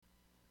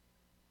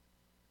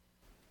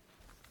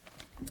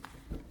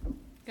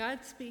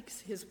God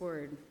speaks his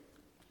word.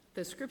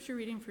 The scripture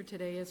reading for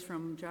today is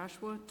from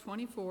Joshua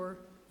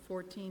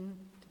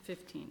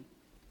 24:14-15.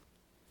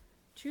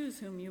 Choose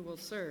whom you will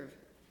serve.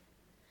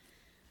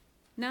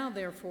 Now,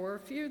 therefore,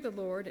 fear the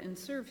Lord and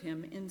serve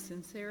him in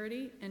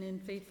sincerity and in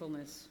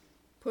faithfulness.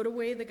 Put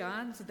away the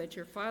gods that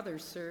your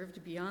fathers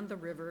served beyond the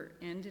river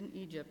and in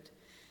Egypt,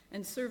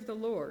 and serve the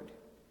Lord.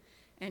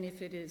 And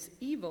if it is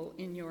evil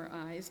in your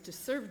eyes to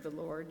serve the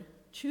Lord,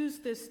 choose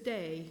this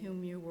day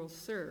whom you will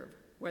serve,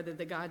 whether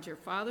the gods your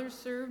fathers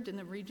served in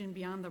the region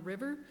beyond the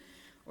river,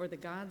 or the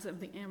gods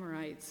of the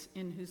Amorites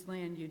in whose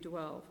land you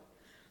dwell.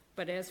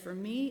 But as for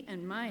me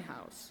and my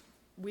house,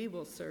 we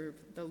will serve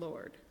the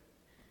Lord.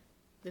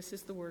 This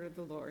is the word of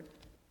the Lord.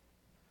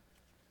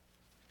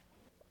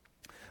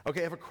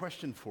 Okay, I have a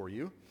question for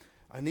you.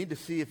 I need to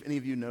see if any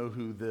of you know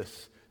who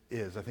this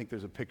is. I think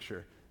there's a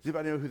picture. Does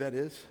anybody know who that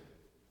is?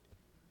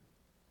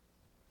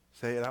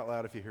 Say it out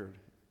loud if you heard.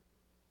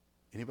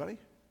 Anybody?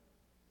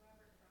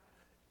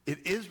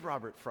 It is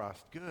Robert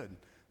Frost. Good.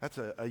 That's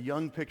a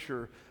young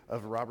picture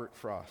of Robert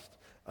Frost.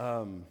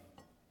 Who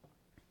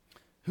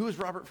is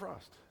Robert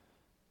Frost?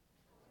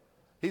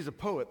 He's a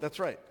poet. That's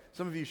right.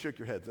 Some of you shook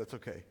your heads. That's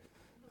okay.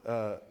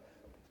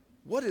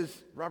 What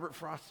is Robert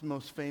Frost's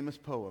most famous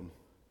poem?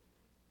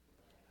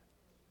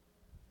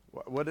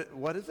 What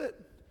is it?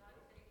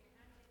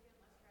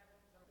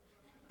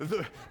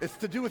 It's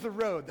to do with the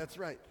road. That's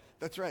right.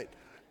 That's right.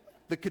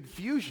 The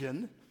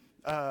confusion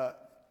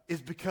is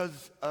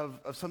because of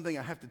something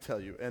I have to tell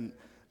you. And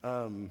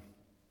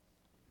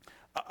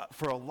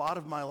for a lot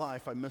of my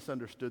life, I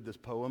misunderstood this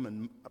poem,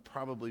 and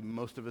probably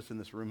most of us in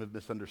this room have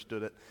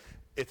misunderstood it.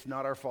 It's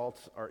not our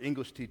fault. Our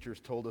English teachers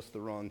told us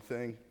the wrong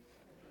thing.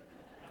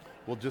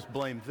 We'll just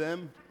blame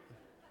them.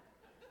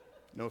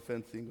 No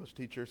offense, the English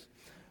teachers.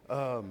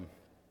 I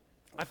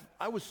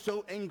was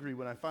so angry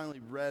when I finally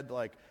read,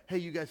 hey,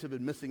 you guys have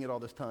been missing it all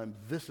this time.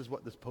 This is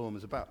what this poem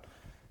is about.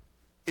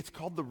 It's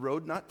called The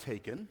Road Not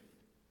Taken,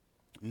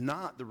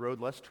 not The Road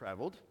Less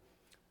Traveled.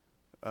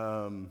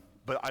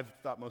 But I've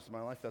thought most of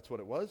my life that's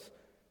what it was.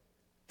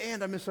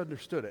 And I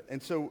misunderstood it.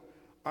 And so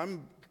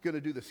I'm going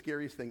to do the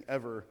scariest thing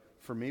ever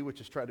for me,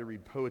 which is try to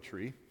read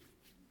poetry.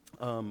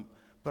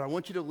 But I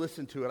want you to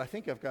listen to it. I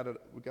think we got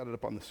it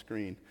up on the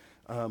screen.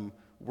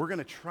 We're going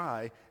to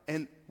try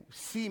and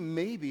see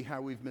maybe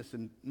how we've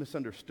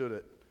misunderstood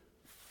it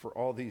for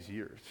all these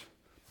years.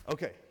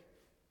 Okay.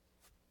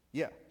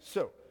 Yeah,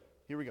 so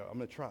here we go. I'm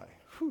going to try.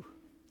 Whew.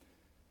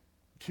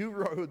 Two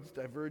roads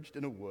diverged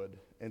in a wood,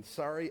 and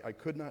sorry I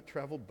could not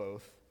travel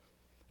both,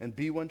 and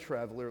be one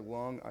traveler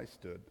long I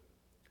stood,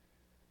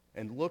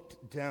 and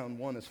looked down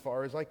one as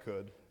far as I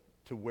could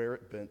to where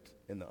it bent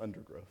in the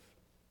undergrowth.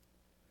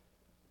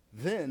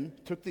 Then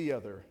took the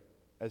other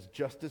as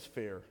just as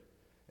fair,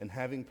 and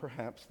having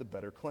perhaps the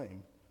better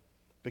claim,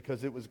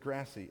 because it was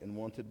grassy and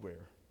wanted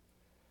wear,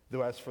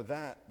 though as for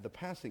that, the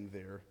passing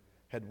there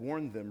had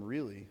warned them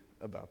really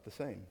about the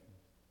same.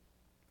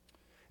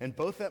 And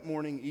both that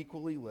morning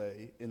equally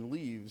lay in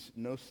leaves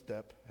no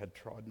step had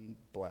trodden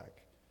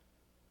black.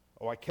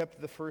 Oh, I kept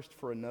the first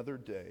for another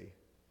day,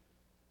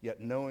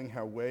 yet knowing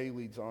how way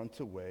leads on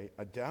to way,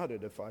 I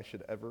doubted if I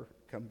should ever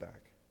come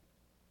back.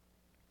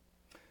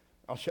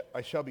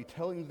 I shall be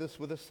telling this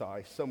with a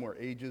sigh, somewhere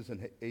ages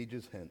and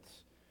ages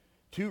hence.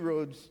 Two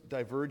roads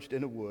diverged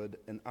in a wood,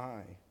 and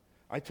I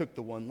took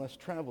the one less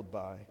traveled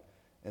by,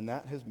 and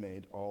that has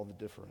made all the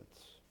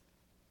difference.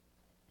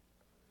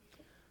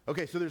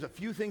 Okay, so there's a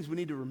few things we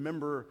need to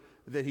remember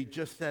that he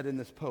just said in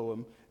this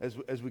poem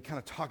as we kind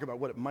of talk about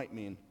what it might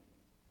mean.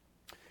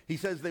 He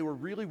says they were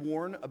really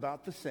worn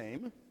about the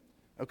same.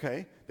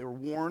 Okay, they were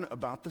worn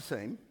about the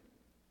same.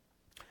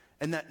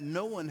 And that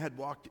no one had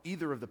walked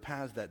either of the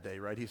paths that day,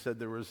 right? He said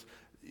there was,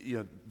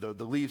 the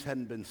leaves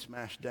hadn't been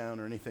smashed down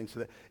or anything, so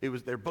that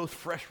they're both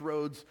fresh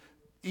roads,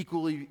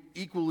 equally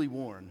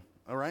worn,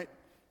 all right?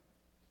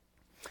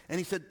 And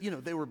he said,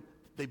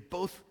 they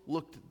both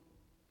looked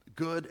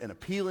good and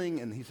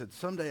appealing, and he said,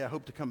 someday I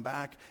hope to come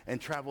back and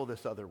travel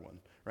this other one,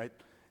 right?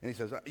 And he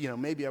says,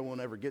 maybe I won't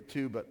ever get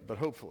to, but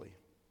hopefully.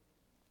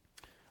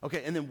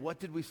 Okay, and then what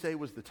did we say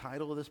was the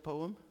title of this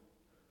poem?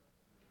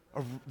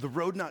 The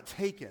Road Not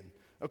Taken.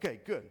 Okay,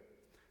 good.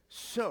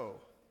 So,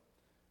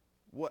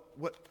 what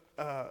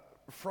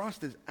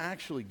Frost is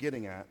actually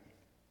getting at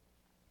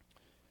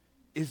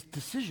is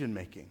decision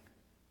making.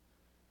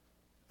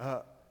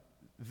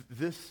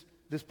 This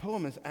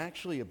poem is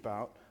actually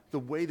about the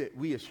way that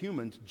we as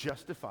humans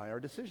justify our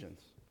decisions.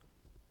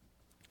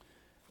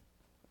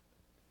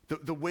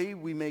 The way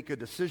we make a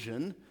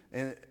decision,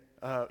 and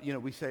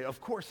we say,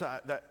 of course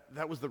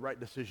that was the right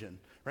decision,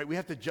 right? We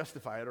have to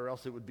justify it, or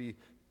else it would be,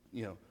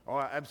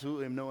 I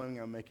absolutely am knowing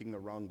I'm making the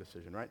wrong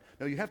decision, right?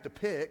 No, you have to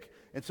pick,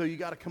 and so you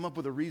got to come up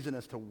with a reason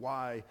as to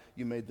why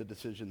you made the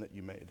decision that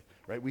you made,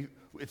 right?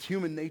 It's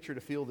human nature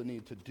to feel the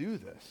need to do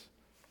this.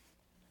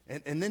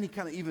 And then he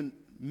kind of even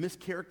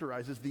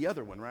mischaracterizes the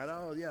other one, right?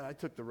 Oh, yeah, I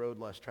took the road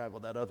less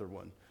traveled, that other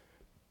one.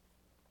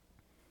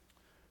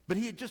 But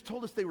he had just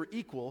told us they were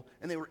equal,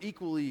 and they were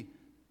equally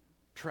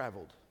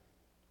traveled.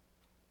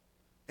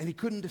 And he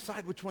couldn't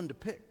decide which one to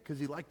pick because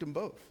he liked them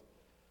both.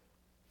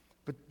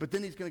 But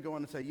then he's going to go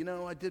on and say,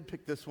 I did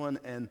pick this one,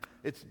 and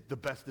it's the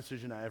best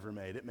decision I ever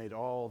made. It made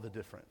all the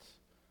difference.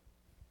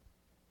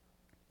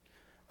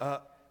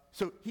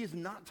 So he's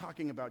not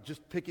talking about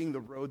just picking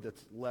the road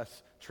that's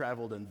less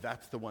traveled, and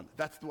that's the one.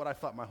 That's what I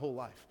thought my whole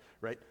life,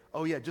 right?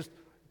 Oh yeah, just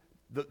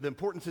the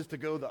importance is to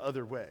go the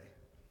other way.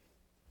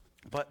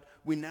 But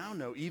we now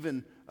know,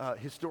 even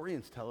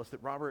historians tell us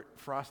that Robert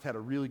Frost had a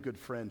really good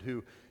friend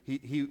who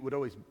he would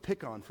always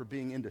pick on for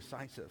being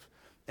indecisive.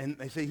 And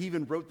they say he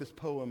even wrote this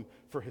poem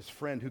for his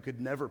friend who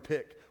could never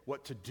pick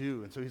what to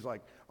do. And so he's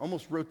like,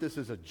 almost wrote this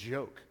as a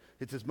joke.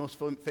 It's his most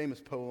famous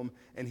poem,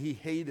 and he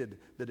hated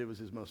that it was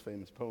his most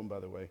famous poem, by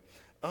the way.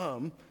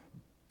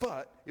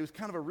 But it was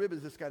kind of a rib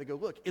as this guy to go,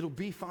 look, it'll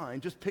be fine.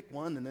 Just pick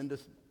one and then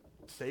just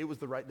say it was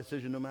the right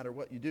decision no matter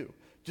what you do.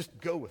 Just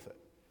go with it.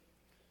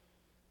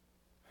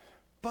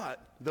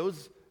 But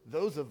those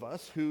of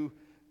us who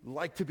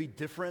like to be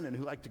different and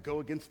who like to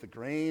go against the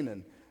grain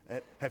and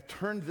have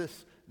turned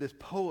this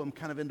poem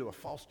kind of into a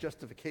false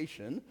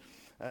justification,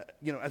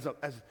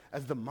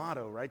 as the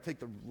motto, right? Take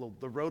the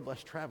road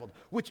less traveled,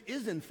 which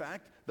is in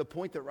fact the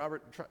point that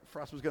Robert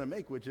Frost was going to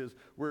make, which is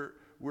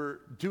we're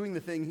doing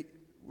the thing,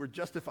 we're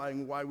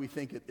justifying why we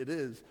think it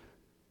is,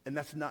 and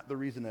that's not the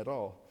reason at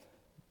all.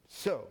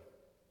 So,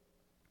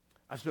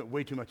 I spent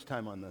way too much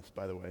time on this,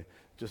 by the way,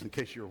 just in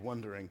case you were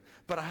wondering.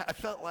 But I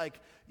felt like,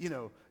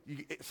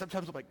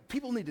 sometimes I'm like,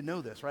 people need to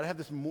know this, right? I have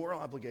this moral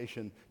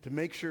obligation to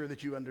make sure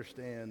that you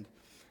understand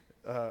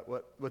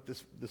what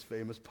this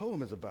famous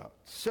poem is about.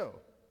 So,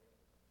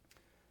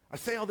 I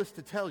say all this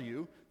to tell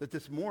you that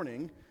this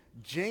morning,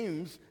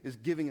 James is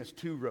giving us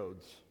two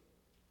roads.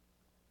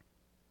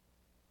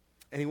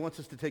 And he wants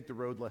us to take the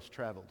road less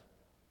traveled.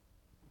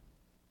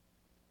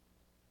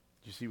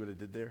 Did you see what I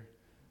did there?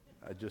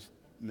 I just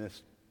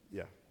missed.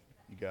 Yeah,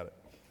 you got it.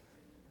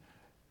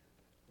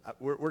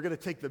 We're going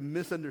to take the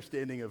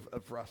misunderstanding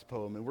of Frost's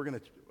poem, and we're going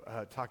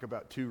to talk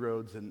about two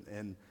roads,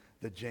 and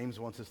that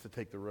James wants us to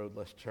take the road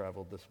less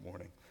traveled this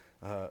morning.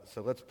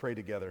 So let's pray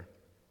together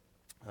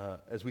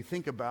as we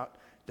think about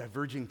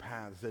diverging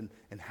paths and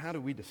how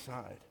do we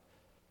decide.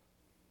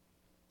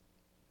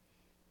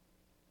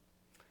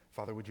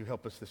 Father, would you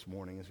help us this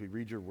morning as we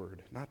read your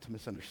word, not to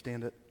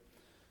misunderstand it?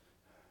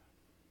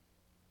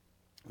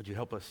 Would you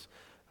help us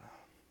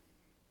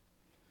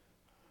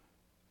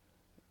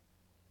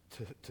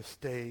to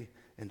stay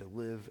and to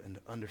live and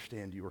to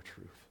understand your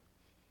truth?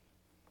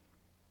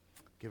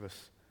 Give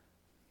us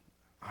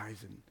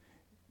eyes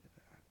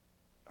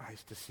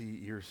to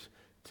see, ears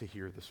to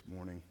hear this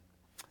morning.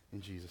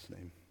 In Jesus'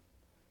 name,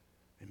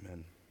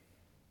 amen.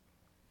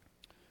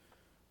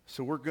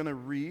 So we're going to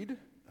read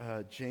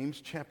James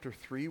chapter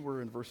 3.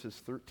 We're in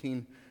verses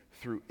 13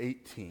 through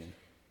 18.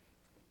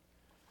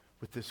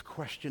 With this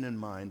question in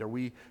mind, are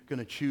we going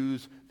to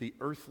choose the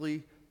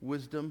earthly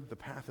wisdom, the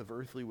path of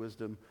earthly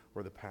wisdom,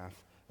 or the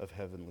path of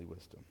heavenly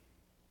wisdom?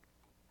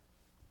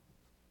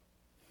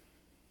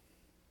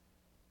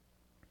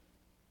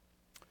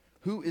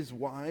 Who is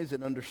wise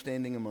and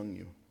understanding among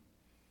you?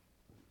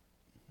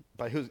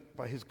 By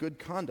his good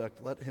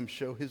conduct, let him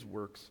show his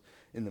works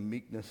in the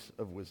meekness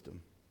of wisdom.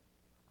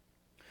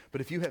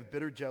 But if you have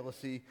bitter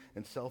jealousy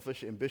and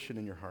selfish ambition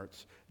in your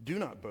hearts, do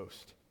not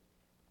boast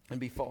and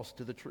be false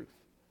to the truth.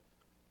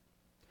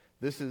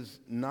 This is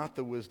not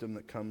the wisdom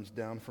that comes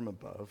down from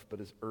above, but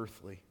is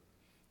earthly,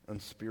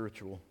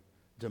 unspiritual,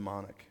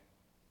 demonic.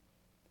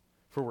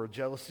 For where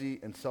jealousy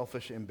and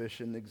selfish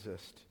ambition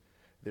exist,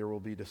 there will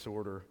be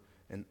disorder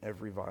and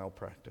every vile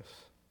practice.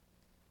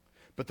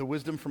 But the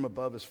wisdom from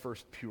above is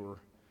first pure,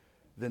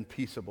 then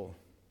peaceable,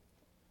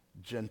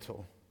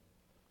 gentle,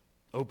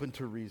 open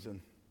to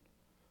reason,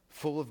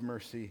 full of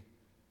mercy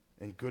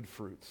and good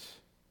fruits,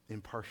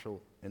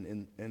 impartial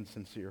and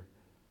sincere.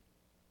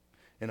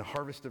 And a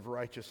harvest of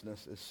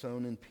righteousness is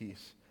sown in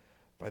peace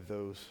by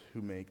those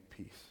who make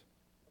peace.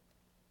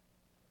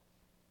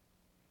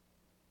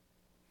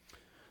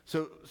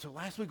 So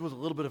last week was a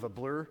little bit of a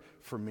blur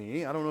for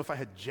me. I don't know if I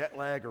had jet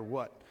lag or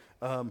what,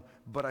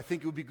 but I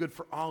think it would be good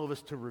for all of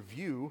us to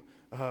review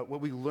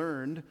what we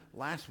learned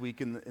last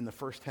week in the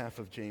first half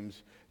of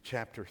James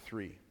chapter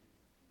 3.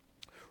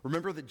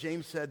 Remember that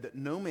James said that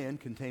no man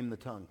can tame the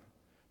tongue.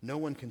 No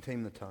one can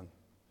tame the tongue.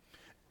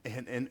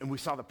 And we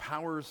saw the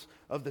powers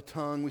of the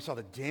tongue. We saw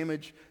the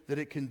damage that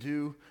it can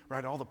do,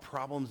 right? All the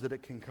problems that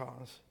it can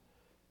cause.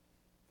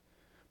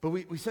 But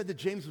we said that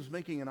James was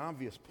making an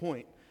obvious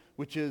point,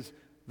 which is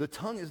the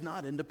tongue is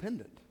not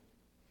independent.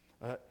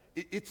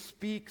 It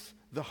speaks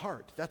the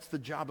heart. That's the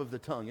job of the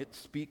tongue. It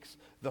speaks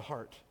the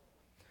heart.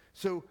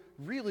 So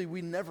really,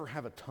 we never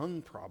have a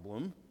tongue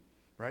problem,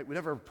 right? We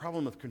never have a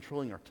problem with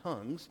controlling our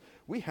tongues.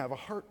 We have a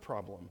heart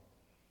problem.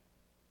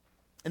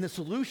 And the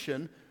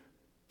solution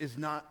is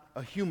not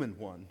a human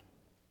one.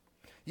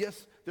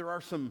 Yes, there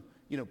are some,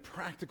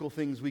 practical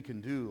things we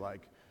can do,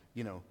 like,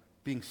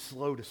 being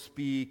slow to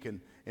speak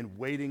and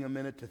waiting a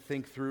minute to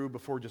think through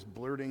before just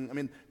blurting. I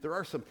mean, there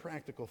are some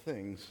practical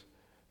things.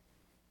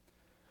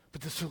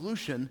 But the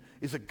solution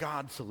is a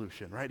God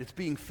solution, right? It's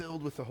being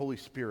filled with the Holy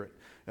Spirit,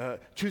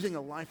 choosing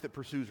a life that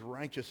pursues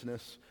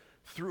righteousness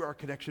through our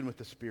connection with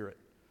the Spirit.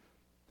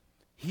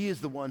 He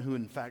is the one who,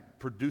 in fact,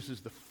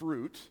 produces the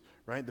fruit,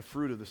 right? The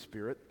fruit of the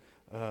Spirit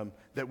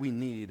that we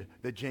need,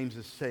 that James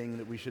is saying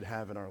that we should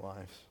have in our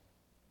lives.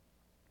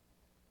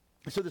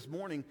 So this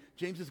morning,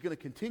 James is going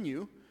to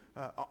continue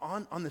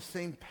on the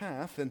same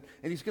path, and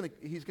he's going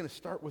to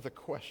start with a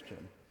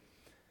question.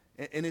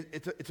 And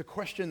it's a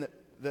question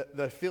that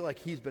I feel like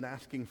he's been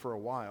asking for a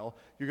while.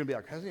 You're going to be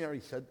like, hasn't he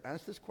already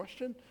asked this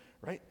question?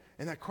 Right?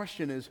 And that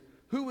question is,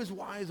 who is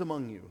wise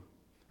among you?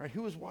 Right?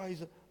 Who is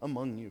wise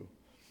among you?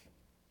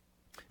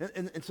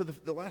 And so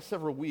the last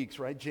several weeks,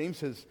 right, James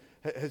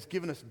has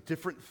given us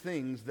different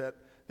things that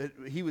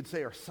he would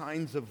say are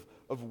signs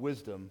of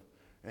wisdom.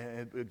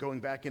 And going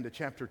back into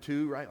chapter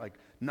 2, right, like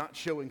not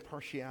showing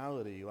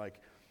partiality, like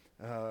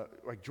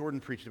Jordan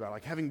preached about,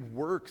 like having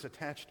works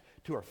attached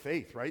to our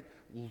faith, right,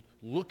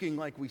 looking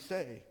like we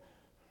say,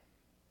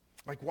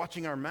 like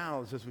watching our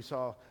mouths as we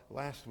saw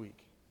last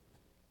week.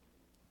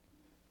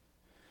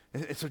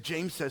 And so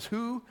James says,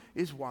 who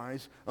is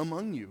wise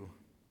among you?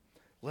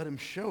 Let him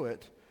show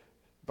it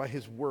by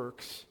his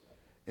works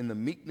in the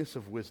meekness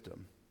of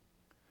wisdom.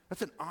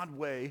 That's an odd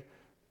way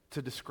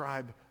to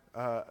describe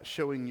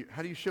showing you.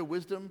 How do you show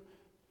wisdom?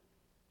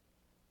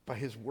 By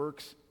his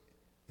works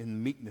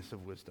in meekness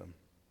of wisdom.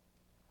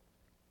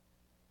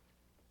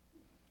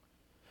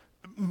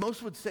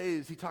 Most would say,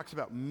 as he talks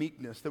about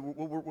meekness, that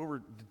what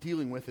we're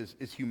dealing with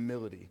is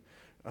humility.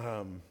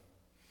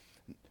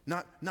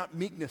 Not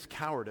meekness,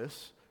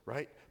 cowardice,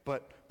 right?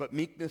 But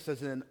meekness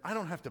as in, I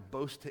don't have to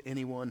boast to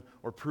anyone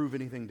or prove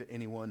anything to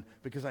anyone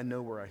because I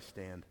know where I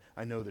stand.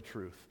 I know the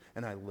truth,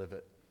 and I live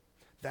it.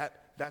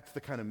 That's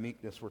the kind of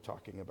meekness we're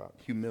talking about,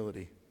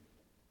 humility.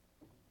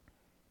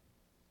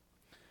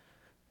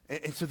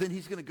 And so then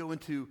he's going to go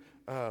into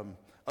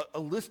a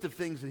list of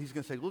things, and he's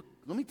going to say, look,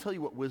 let me tell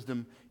you what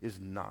wisdom is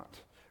not,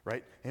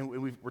 right? And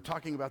we're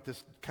talking about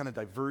this kind of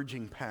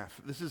diverging path.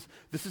 This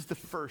is the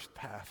first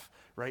path,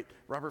 right?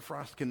 Robert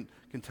Frost can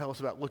tell us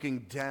about looking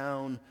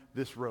down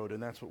this road,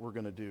 and that's what we're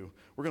going to do.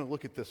 We're going to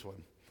look at this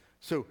one.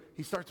 So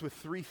he starts with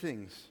three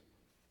things.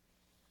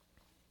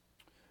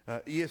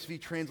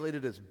 ESV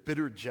translated as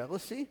bitter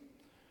jealousy.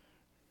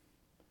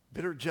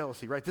 Bitter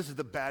jealousy, right? This is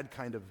the bad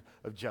kind of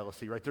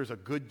jealousy, right? There's a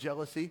good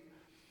jealousy,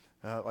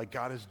 like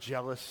God is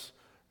jealous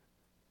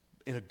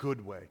in a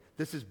good way.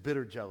 This is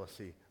bitter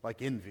jealousy,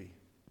 like envy.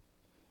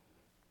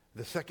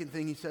 The second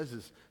thing he says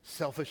is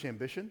selfish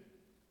ambition.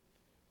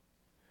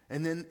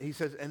 And then he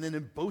says, and then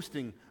in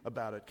boasting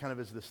about it, kind of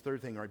as this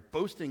third thing, right?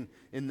 Boasting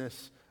in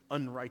this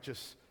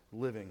unrighteous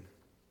living.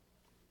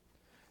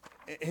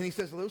 And he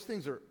says those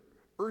things are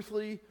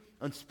earthly,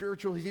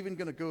 unspiritual. He's even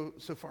going to go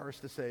so far as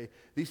to say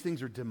these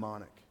things are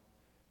demonic.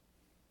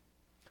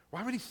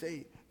 Why would he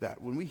say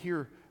that? When we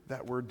hear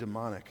that word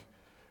demonic,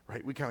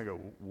 right, we kind of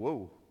go,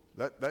 whoa,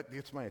 that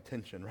gets my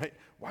attention, right?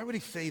 Why would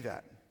he say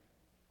that?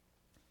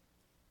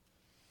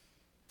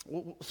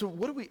 Well, so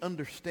what do we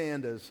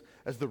understand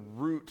as the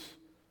root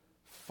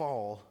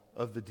fall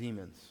of the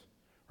demons,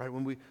 right?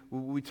 When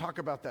we talk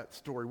about that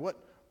story, what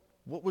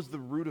was the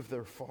root of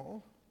their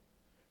fall?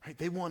 Right?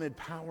 They wanted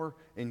power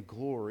and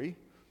glory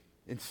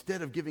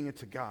instead of giving it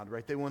to God,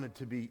 right? They wanted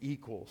to be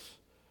equals.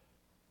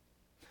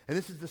 And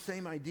this is the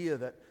same idea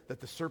that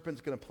the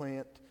serpent's going to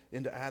plant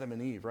into Adam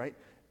and Eve, right?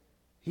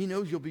 He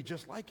knows you'll be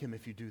just like him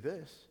if you do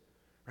this,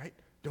 right?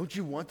 Don't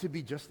you want to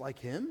be just like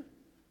him?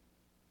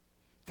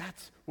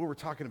 That's what we're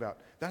talking about.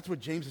 That's what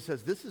James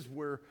says. This is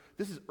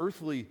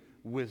earthly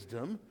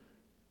wisdom,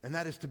 and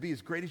that is to be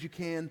as great as you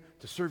can,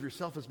 to serve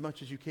yourself as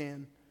much as you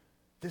can.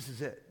 This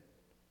is it.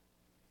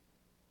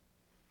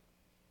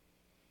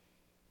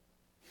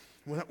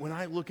 When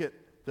I look at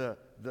the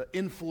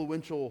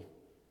influential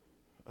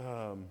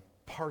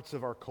parts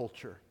of our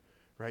culture,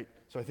 right?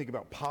 So I think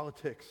about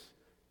politics,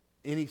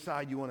 any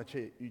side you want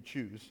to you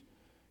choose.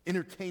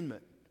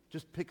 Entertainment,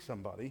 just pick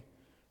somebody,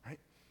 right?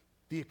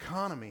 The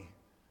economy.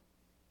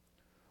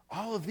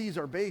 All of these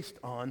are based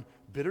on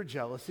bitter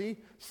jealousy,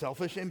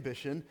 selfish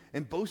ambition,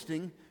 and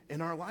boasting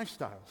in our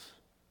lifestyles,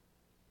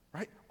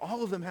 right?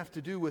 All of them have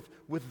to do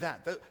with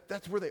that.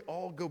 That's where they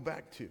all go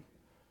back to.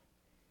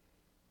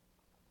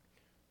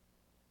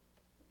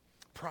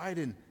 Pride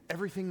in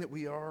everything that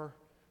we are,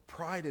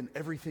 pride in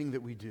everything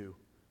that we do.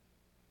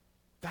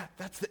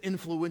 That's the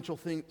influential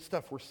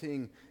stuff we're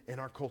seeing in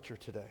our culture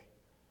today.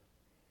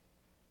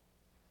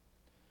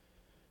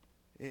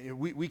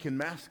 We can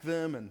mask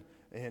them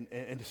and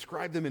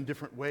describe them in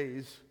different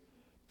ways,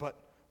 but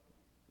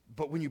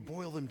when you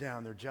boil them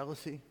down, they're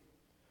jealousy,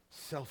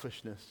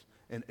 selfishness,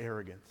 and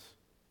arrogance.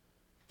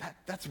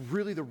 That's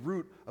really the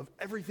root of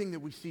everything that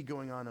we see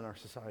going on in our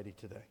society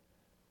today.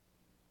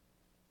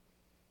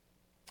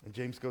 And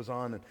James goes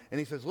on and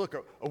he says, look,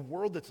 a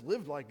world that's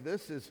lived like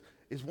this is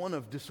one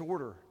of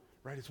disorder,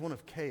 right? It's one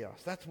of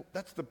chaos.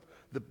 That's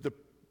the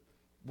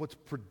what's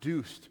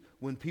produced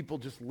when people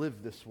just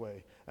live this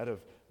way. Out of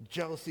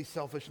jealousy,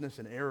 selfishness,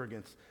 and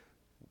arrogance,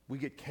 we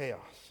get chaos.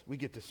 We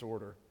get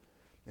disorder.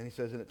 And he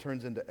says, and it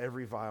turns into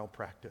every vile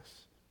practice.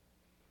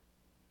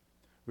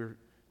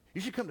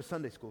 You should come to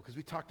Sunday school because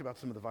we talked about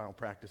some of the vile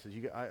practices.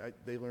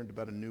 They learned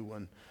about a new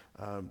one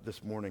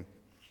this morning.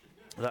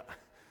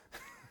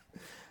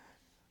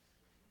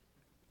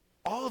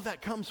 All of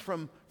that comes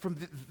from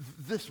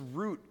this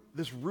root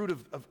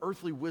of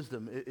earthly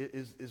wisdom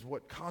is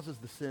what causes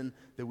the sin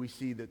that we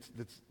see that's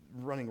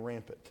running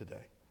rampant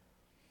today.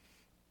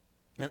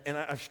 And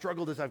I've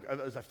struggled as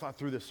I've thought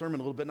through this sermon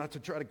a little bit, not to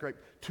try to gripe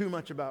too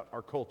much about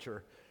our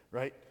culture,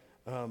 right?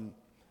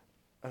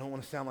 I don't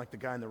want to sound like the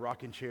guy in the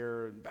rocking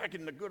chair back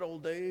in the good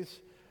old days.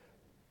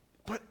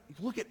 But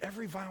look at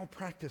every vile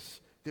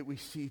practice that we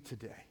see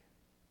today.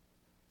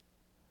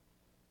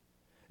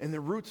 And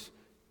the roots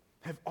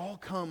have all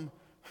come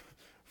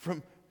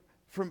from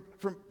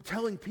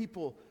telling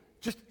people,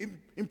 just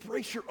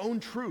embrace your own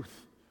truth,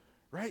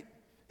 right?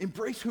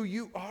 Embrace who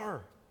you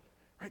are,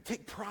 right?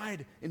 Take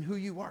pride in who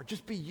you are.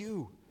 Just be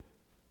you.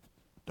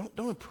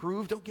 Don't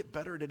improve. Don't get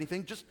better at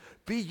anything. Just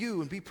be you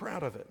and be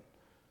proud of it.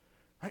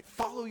 Right?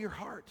 Follow your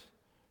heart.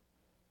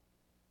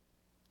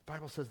 The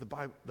Bible says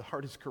the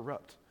heart is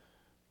corrupt.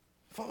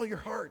 Follow your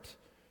heart.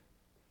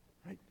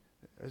 Right?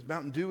 As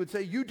Mountain Dew would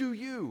say, you do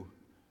you.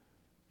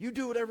 You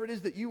do whatever it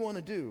is that you want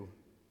to do.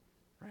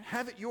 Right?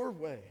 Have it your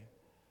way.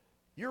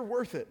 You're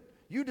worth it.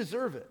 You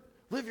deserve it.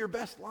 Live your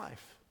best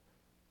life.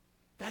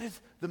 That is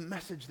the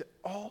message that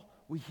all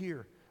we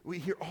hear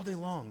all day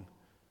long.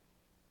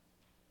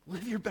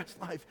 Live your best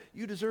life.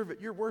 You deserve it.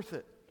 You're worth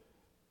it.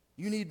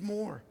 You need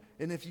more.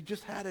 And if you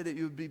just had it,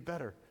 it would be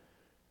better.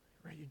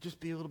 Right? You'd just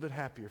be a little bit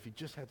happier if you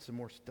just had some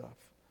more stuff.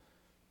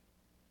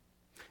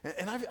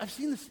 And I've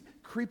seen this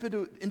creep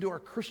into our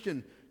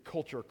Christian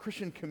culture,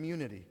 Christian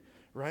community,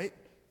 right?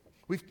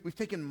 We've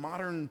taken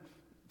modern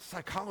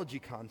psychology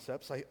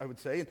concepts, I would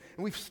say, and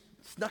we've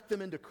snuck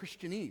them into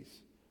Christianese.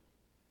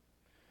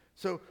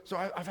 So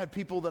I've had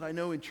people that I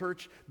know in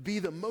church be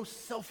the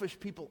most selfish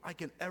people I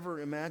can ever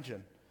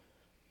imagine.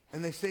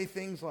 And they say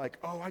things like,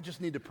 oh, I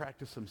just need to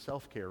practice some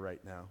self-care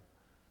right now.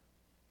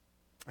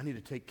 I need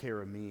to take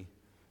care of me,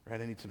 right?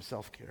 I need some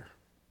self-care.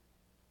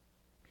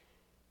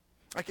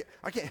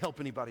 I can't help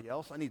anybody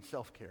else. I need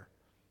self-care.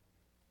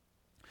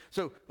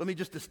 So let me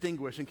just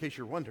distinguish in case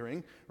you're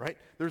wondering, right?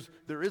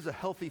 There is a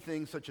healthy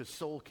thing such as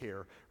soul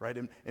care, right?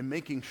 And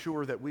making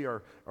sure that we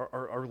are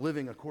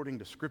living according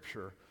to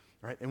Scripture,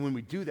 right? And when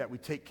we do that, we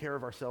take care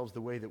of ourselves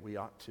the way that we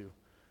ought to,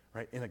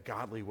 right? In a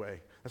godly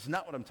way. That's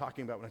not what I'm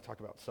talking about when I talk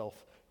about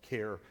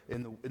self-care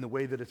in the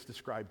way that it's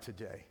described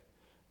today,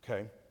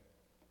 okay?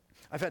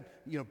 I've had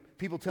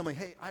people tell me,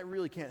 hey, I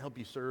really can't help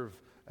you serve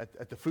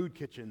at the food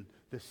kitchen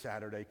this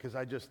Saturday because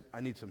I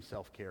need some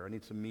self-care. I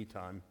need some me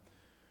time,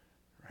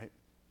 right?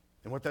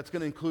 And what that's going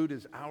to include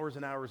is hours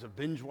and hours of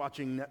binge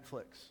watching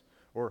Netflix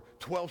or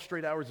 12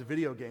 straight hours of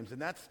video games,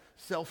 and that's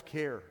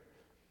self-care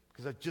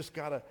because I just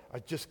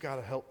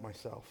gotta help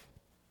myself.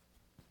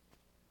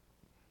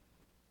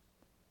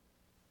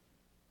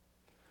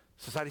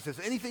 Society says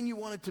anything you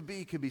want it to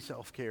be could be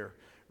self-care,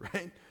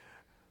 right?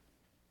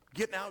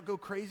 Getting out, go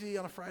crazy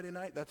on a Friday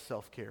night, that's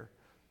self-care.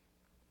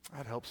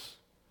 That helps.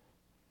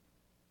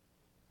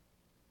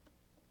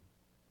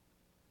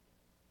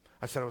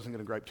 I said I wasn't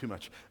going to gripe too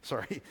much.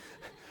 Sorry.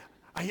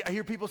 I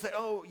hear people say,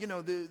 oh,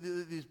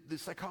 the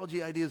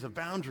psychology ideas of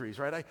boundaries,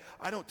 right?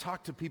 I don't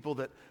talk to people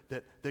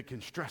that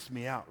can stress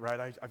me out,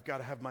 right? I've got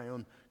to have my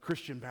own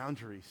Christian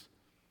boundaries.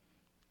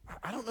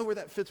 I don't know where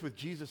that fits with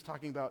Jesus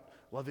talking about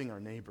loving our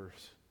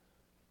neighbors,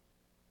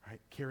 right?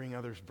 Carrying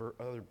other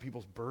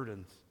people's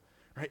burdens,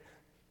 right?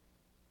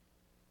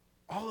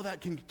 All of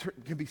that can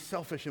be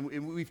selfish,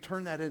 and we've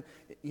turned that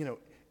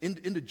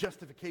into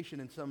justification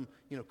in some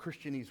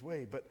Christianese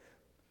way. But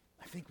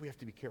I think we have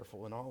to be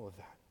careful in all of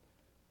that.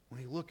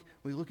 When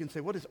we look and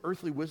say, what is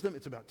earthly wisdom?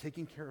 It's about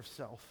taking care of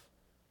self,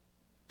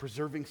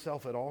 preserving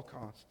self at all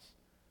costs,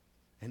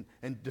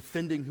 and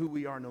defending who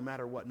we are no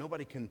matter what.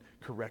 Nobody can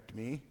correct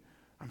me.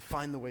 I'm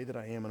fine the way that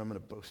I am, and I'm going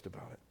to boast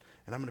about it.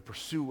 And I'm going to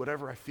pursue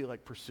whatever I feel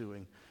like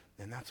pursuing,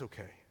 and that's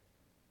okay.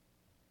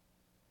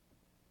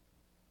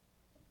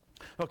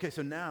 Okay,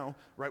 so now,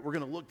 right, we're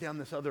going to look down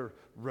this other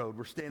road.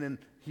 We're standing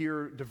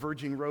here,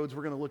 diverging roads.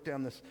 We're going to look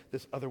down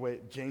this other way.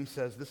 James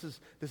says this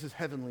is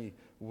heavenly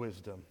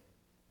wisdom.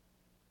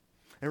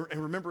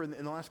 And remember, in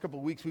the last couple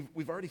of weeks,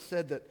 we've already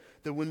said that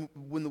when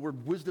the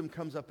word wisdom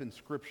comes up in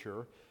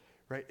Scripture,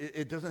 right,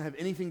 it doesn't have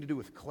anything to do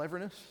with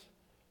cleverness.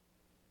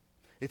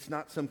 It's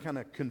not some kind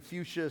of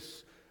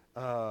Confucius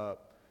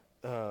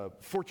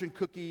fortune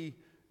cookie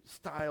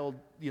styled,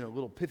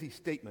 little pithy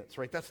statements,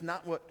 right? That's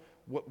not what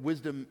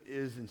wisdom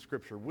is in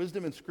Scripture.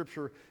 Wisdom in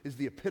Scripture is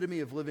the epitome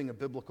of living a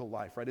biblical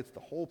life, right? It's the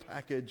whole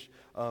package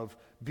of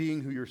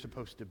being who you're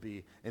supposed to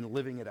be and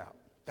living it out.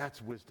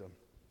 That's wisdom.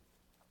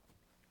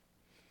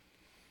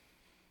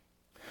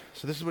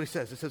 So this is what he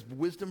says. It says,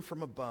 wisdom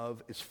from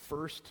above is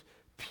first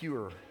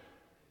pure.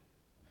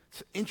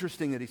 It's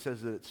interesting that he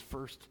says that it's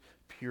first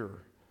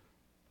pure,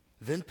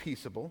 then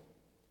peaceable,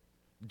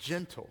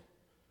 gentle,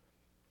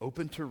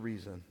 open to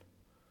reason,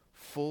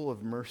 full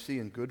of mercy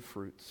and good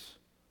fruits,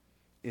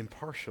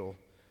 impartial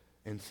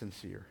and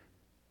sincere.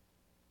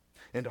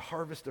 and a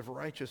harvest of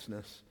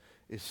righteousness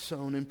is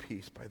sown in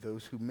peace by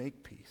those who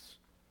make peace.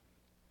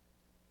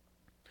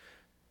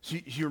 So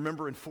you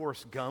remember in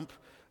Forrest Gump,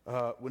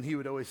 when he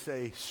would always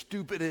say,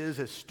 stupid is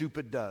as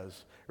stupid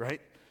does,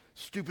 right?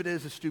 Stupid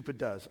is as stupid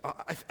does.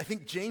 I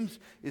think James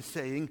is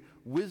saying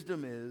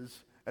wisdom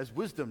is as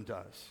wisdom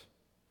does.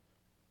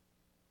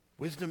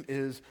 Wisdom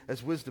is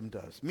as wisdom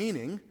does.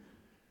 Meaning,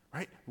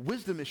 right,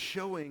 wisdom is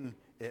showing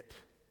it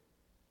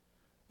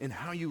in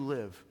how you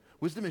live.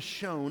 Wisdom is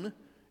shown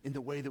in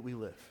the way that we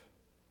live.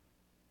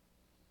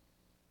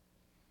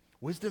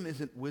 Wisdom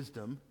isn't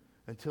wisdom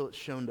until it's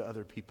shown to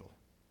other people.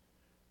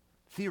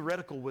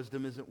 Theoretical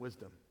wisdom isn't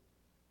wisdom.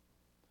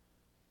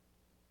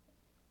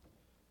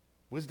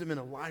 Wisdom in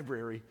a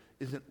library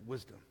isn't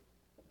wisdom.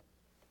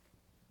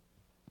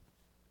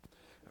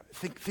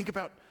 Think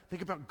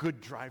about good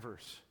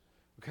drivers,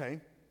 okay?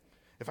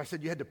 If I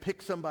said you had to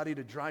pick somebody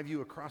to drive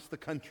you across the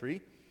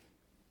country,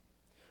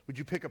 would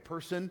you pick a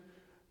person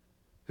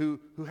who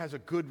has a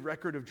good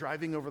record of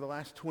driving over the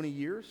last 20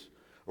 years?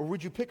 Or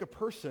would you pick a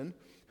person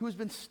who has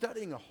been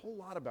studying a whole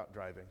lot about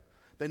driving?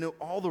 They know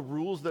all the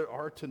rules there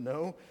are to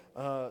know.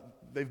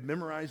 They've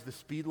memorized the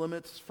speed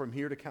limits from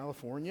here to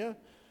California,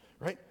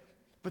 right?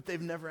 But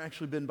they've never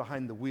actually been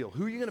behind the wheel.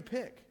 Who are you going to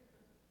pick?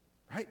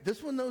 Right?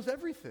 This one knows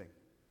everything.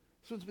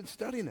 This one's been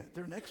studying it.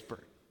 They're an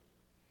expert.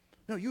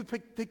 No, you would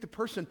take the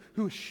person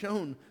who has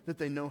shown that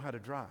they know how to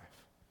drive.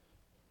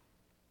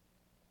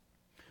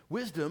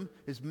 Wisdom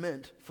is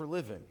meant for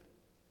living.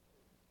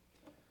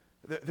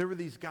 There were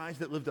these guys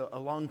that lived a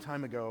long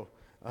time ago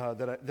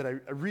that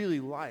I really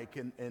like,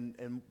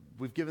 and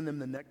we've given them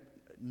the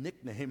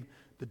nickname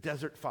the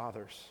Desert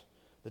Fathers.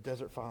 The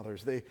Desert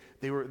Fathers.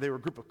 They were a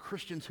group of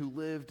Christians who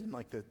lived in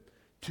like the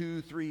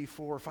 200s, 300s,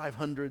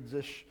 400s,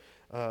 500s-ish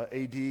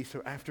AD,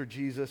 so after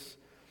Jesus.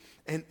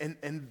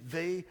 And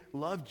they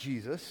loved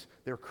Jesus.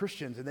 They were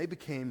Christians, and they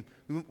became,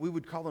 we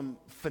would call them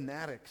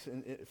fanatics,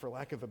 for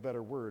lack of a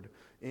better word,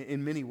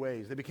 in many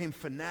ways. They became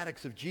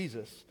fanatics of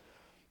Jesus.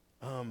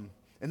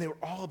 And they were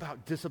all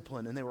about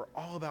discipline, and they were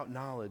all about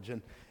knowledge.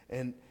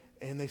 And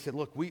they said,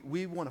 look,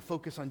 we want to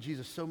focus on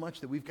Jesus so much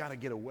that we've got to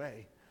get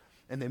away.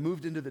 And they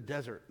moved into the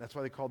desert. That's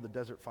why they called the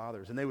Desert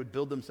Fathers. And they would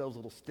build themselves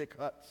little stick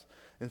huts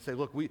and say,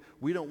 look,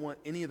 we don't want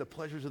any of the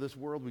pleasures of this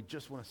world. We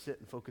just want to sit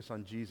and focus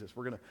on Jesus.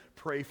 We're going to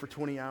pray for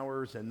 20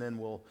 hours, and then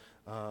we'll,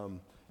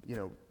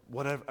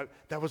 whatever.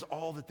 That was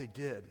all that they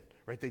did,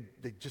 right?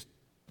 They just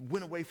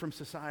went away from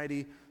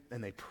society,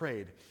 and they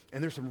prayed.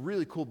 And there's some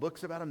really cool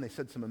books about them. They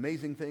said some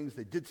amazing things.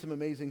 They did some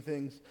amazing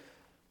things.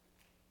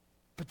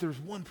 But there's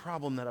one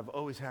problem that I've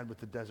always had with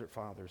the Desert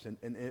Fathers.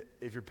 And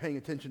if you're paying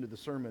attention to the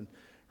sermon,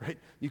 right,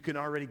 you can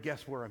already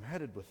guess where I'm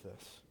headed with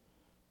this.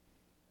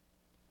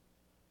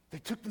 They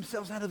took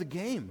themselves out of the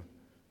game,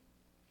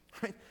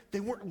 right? They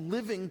weren't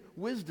living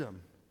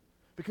wisdom,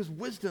 because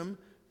wisdom,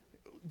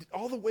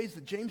 all the ways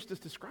that James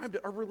just described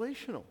it, are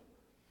relational.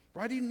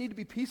 Why do you need to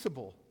be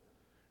peaceable,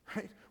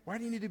 right? Why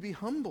do you need to be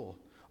humble?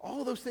 All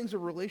of those things are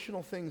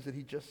relational things that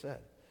he just said,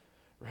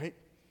 right?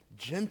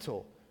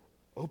 Gentle,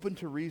 open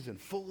to reason,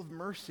 full of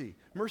mercy.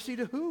 Mercy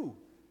to who?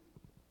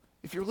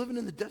 If you're living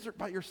in the desert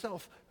by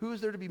yourself, who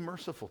is there to be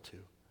merciful to?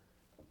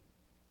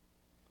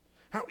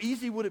 How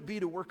easy would it be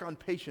to work on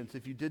patience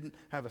if you didn't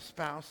have a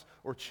spouse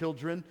or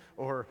children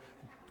or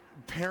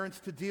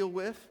parents to deal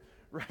with,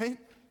 right?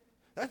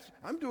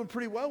 I'm doing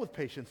pretty well with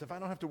patience if I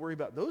don't have to worry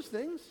about those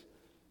things.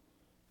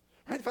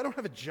 Right? If I don't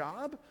have a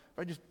job, if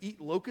I just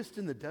eat locusts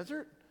in the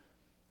desert,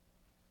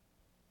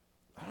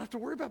 I don't have to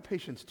worry about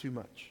patience too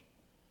much.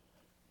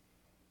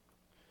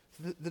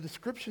 So the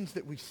descriptions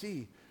that we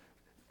see,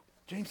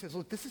 James says,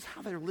 look, this is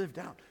how they're lived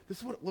out. This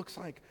is what it looks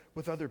like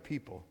with other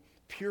people.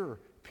 Pure,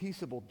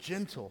 peaceable,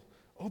 gentle,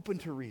 open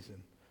to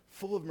reason,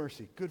 full of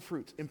mercy, good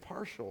fruits,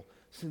 impartial,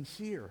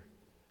 sincere.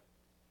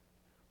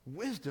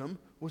 Wisdom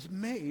was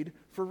made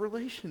for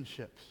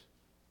relationships.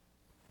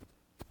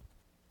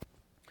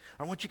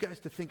 I want you guys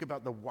to think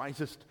about the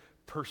wisest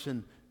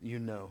person you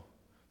know.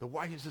 The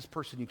wisest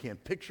person you can.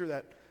 Picture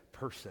that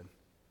person.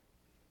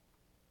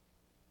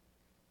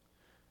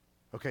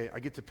 Okay, I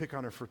get to pick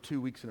on her for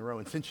 2 weeks in a row,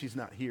 and since she's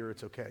not here,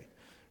 it's okay,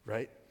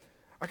 right?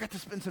 I got to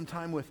spend some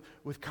time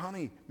with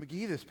Connie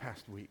McGee this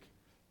past week,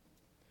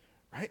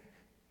 right?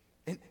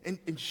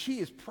 And she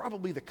is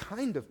probably the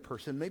kind of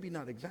person, maybe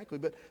not exactly,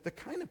 but the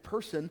kind of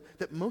person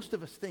that most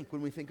of us think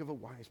when we think of a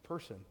wise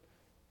person.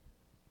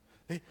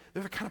 They're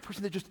the kind of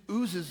person that just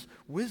oozes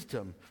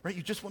wisdom, right?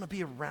 You just want to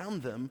be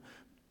around them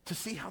to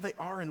see how they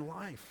are in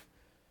life.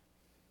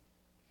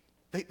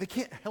 They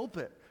can't help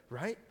it,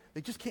 right?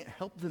 They just can't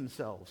help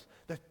themselves.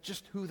 That's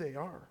just who they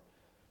are.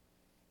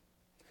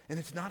 And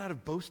it's not out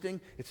of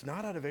boasting. It's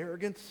not out of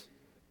arrogance.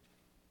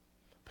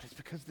 But it's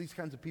because these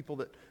kinds of people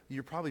that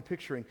you're probably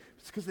picturing,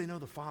 it's because they know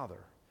the Father.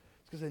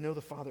 It's because they know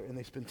the Father and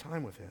they spend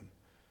time with him.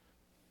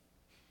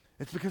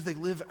 It's because they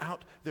live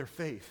out their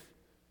faith.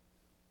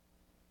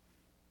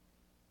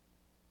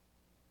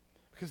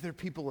 Because they're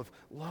people of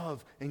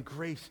love and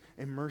grace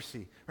and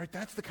mercy. Right?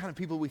 That's the kind of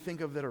people we think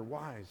of that are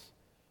wise.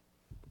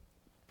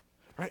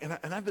 Right?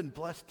 And I've been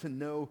blessed to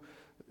know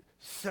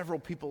several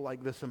people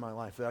like this in my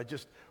life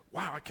that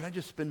wow, can I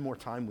just spend more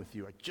time with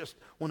you? I just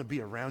want to be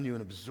around you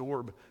and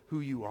absorb who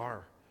you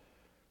are.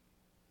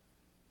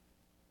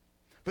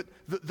 But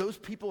those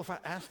people, if I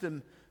asked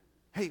them,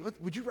 hey,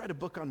 would you write a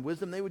book on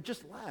wisdom? They would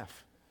just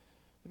laugh.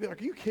 They'd be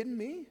like, are you kidding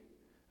me?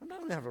 I'm not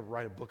going to have to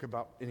write a book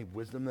about any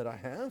wisdom that I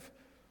have.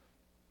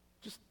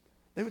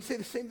 They would say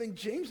the same thing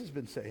James has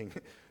been saying.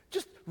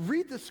 Just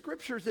read the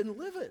scriptures and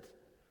live it.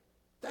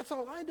 That's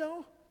all I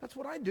know. That's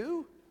what I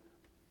do.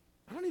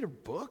 I don't need a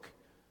book.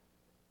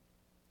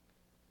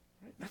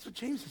 Right? That's what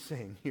James is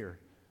saying here.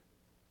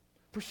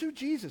 Pursue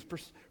Jesus.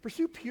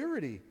 Pursue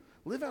purity.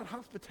 Live out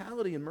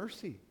hospitality and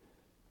mercy.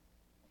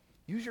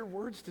 Use your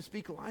words to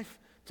speak life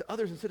to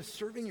others instead of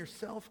serving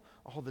yourself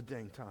all the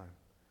dang time.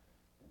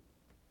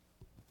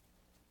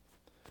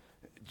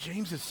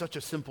 James is such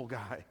a simple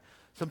guy.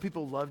 Some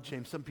people love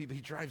James. Some people,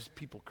 he drives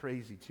people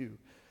crazy too.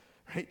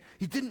 Right?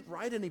 He didn't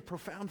write any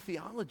profound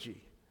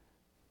theology,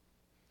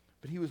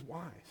 but he was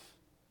wise.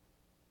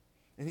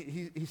 And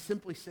he's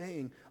simply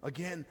saying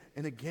again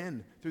and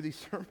again through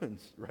these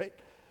sermons, right?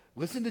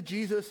 Listen to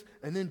Jesus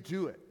and then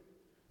do it.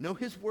 Know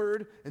his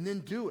word and then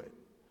do it.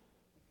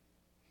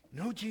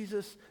 Know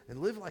Jesus and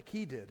live like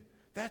he did.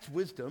 That's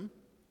wisdom,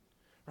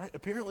 right?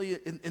 Apparently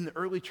in the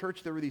early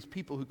church, there were these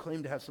people who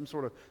claimed to have some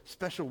sort of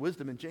special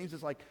wisdom. And James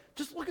is like,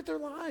 just look at their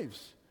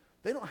lives.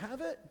 They don't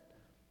have it.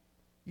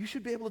 You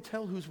should be able to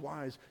tell who's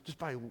wise just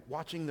by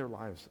watching their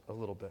lives a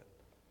little bit.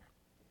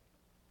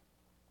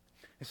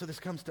 And so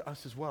this comes to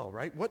us as well,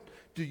 right? What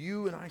do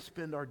you and I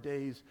spend our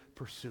days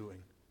pursuing?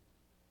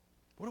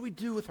 What do we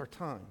do with our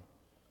time?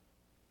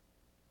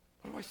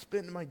 What do I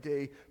spend my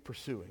day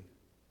pursuing?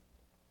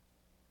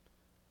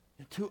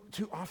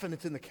 Too often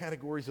it's in the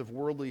categories of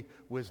worldly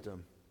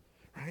wisdom,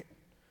 right?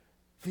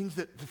 Things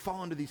that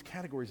fall into these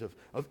categories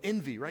of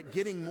envy, right?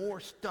 Getting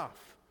more stuff,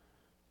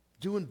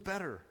 doing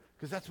better,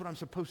 because that's what I'm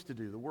supposed to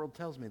do. The world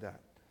tells me that.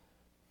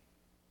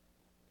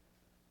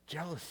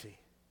 Jealousy.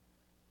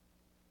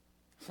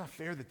 It's not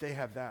fair that they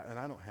have that and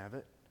I don't have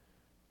it.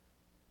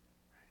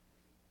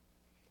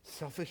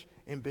 Selfish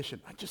ambition.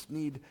 I just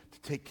need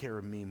to take care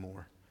of me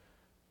more.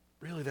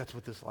 Really, that's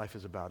what this life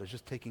is about, is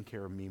just taking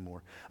care of me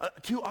more.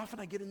 Too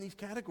often I get in these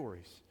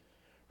categories,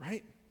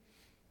 right?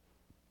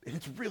 And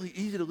it's really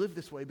easy to live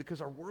this way because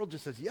our world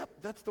just says, yep,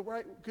 that's the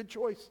right, good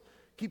choice.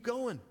 Keep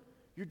going.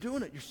 You're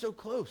doing it. You're so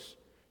close.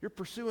 You're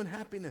pursuing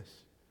happiness.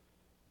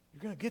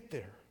 You're going to get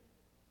there,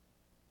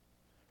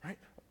 right?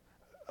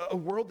 A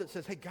world that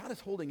says, hey, God is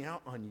holding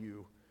out on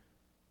you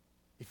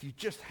if you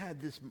just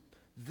had this,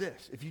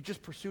 if you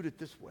just pursued it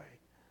this way,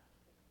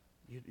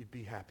 you'd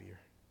be happier.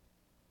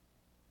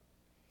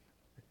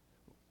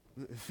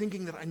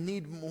 Thinking that I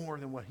need more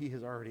than what he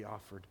has already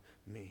offered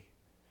me,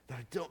 that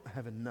I don't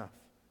have enough,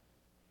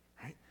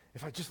 right?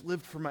 If I just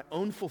lived for my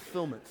own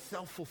fulfillment,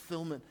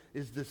 self-fulfillment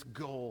is this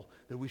goal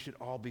that we should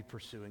all be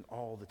pursuing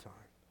all the time.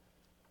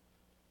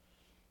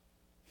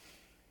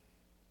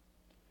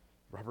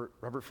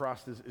 Robert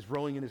Frost is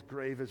rolling in his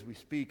grave as we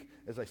speak,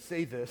 as I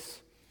say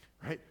this,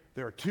 right?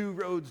 There are two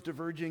roads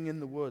diverging in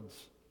the woods.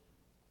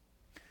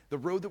 The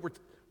road that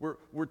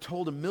we're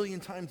told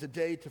 1,000,000 times a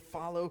day to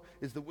follow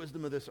is the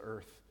wisdom of this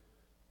earth.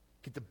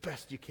 Get the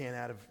best you can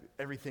out of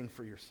everything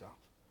for yourself.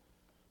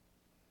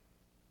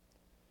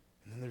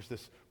 And then there's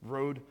this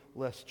road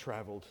less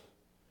traveled,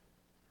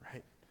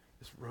 right?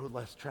 This road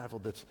less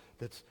traveled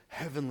that's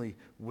heavenly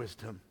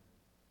wisdom.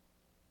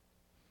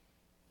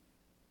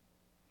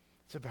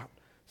 It's about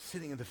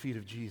sitting at the feet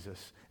of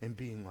Jesus and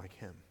being like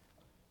him.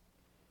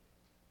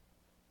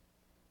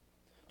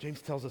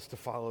 James tells us to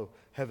follow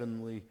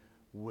heavenly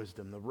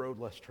wisdom, the road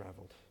less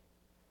traveled.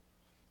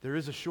 There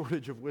is a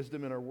shortage of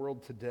wisdom in our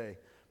world today,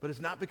 but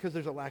it's not because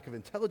there's a lack of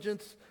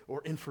intelligence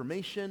or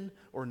information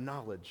or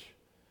knowledge,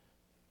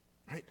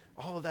 right?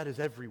 All of that is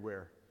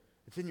everywhere.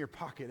 It's in your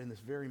pocket in this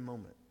very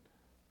moment.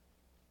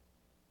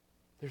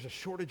 There's a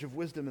shortage of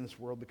wisdom in this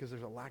world because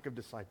there's a lack of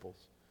disciples,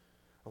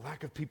 a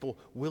lack of people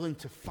willing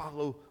to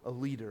follow a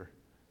leader,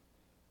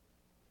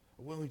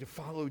 willing to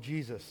follow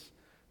Jesus,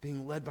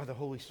 being led by the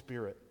Holy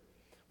Spirit,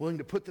 willing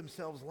to put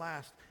themselves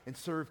last and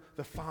serve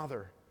the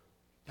Father.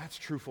 That's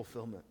true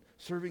fulfillment.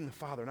 Serving the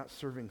Father, not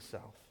serving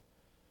self.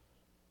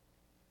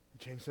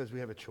 James says we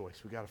have a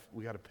choice. We got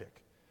to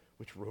pick.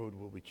 Which road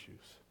will we choose?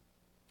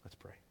 Let's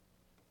pray.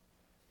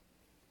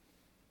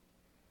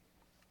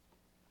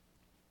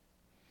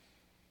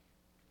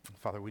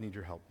 Father, we need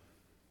your help.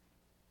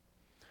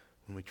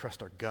 When we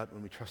trust our gut,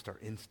 when we trust our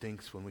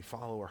instincts, when we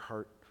follow our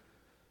heart,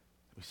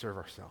 we serve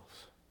ourselves.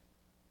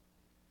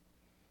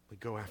 We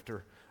go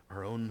after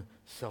our own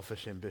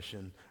selfish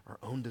ambition, our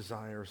own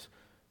desires.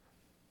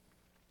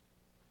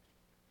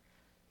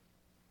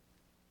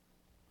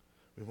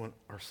 We want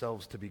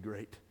ourselves to be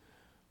great.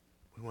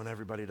 We want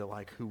everybody to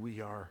like who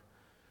we are.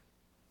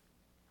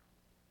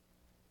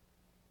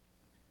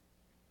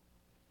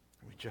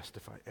 We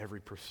justify every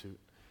pursuit.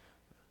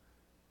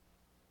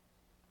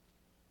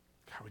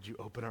 God, would you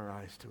open our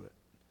eyes to it?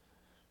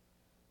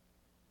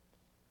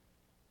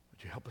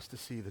 Would you help us to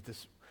see that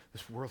this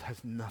world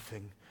has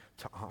nothing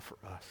to offer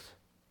us?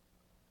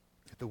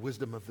 that the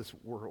wisdom of this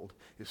world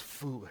is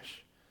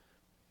foolish.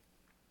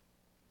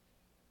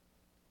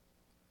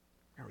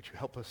 God, would you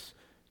help us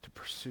to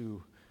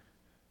pursue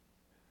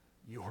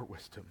your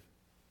wisdom?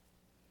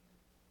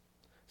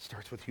 It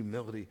starts with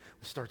humility.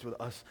 It starts with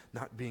us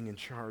not being in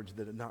charge,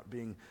 that it not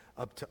being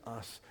up to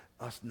us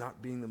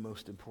not being the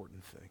most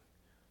important thing.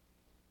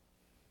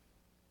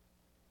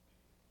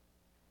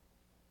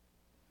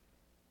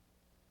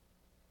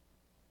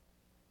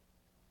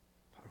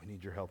 Father, we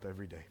need your help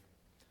every day.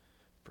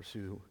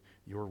 Pursue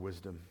your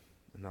wisdom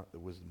and not the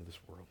wisdom of this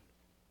world.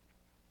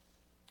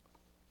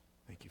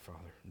 Thank you,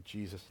 Father. In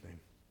Jesus' name,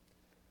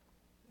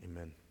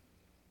 amen.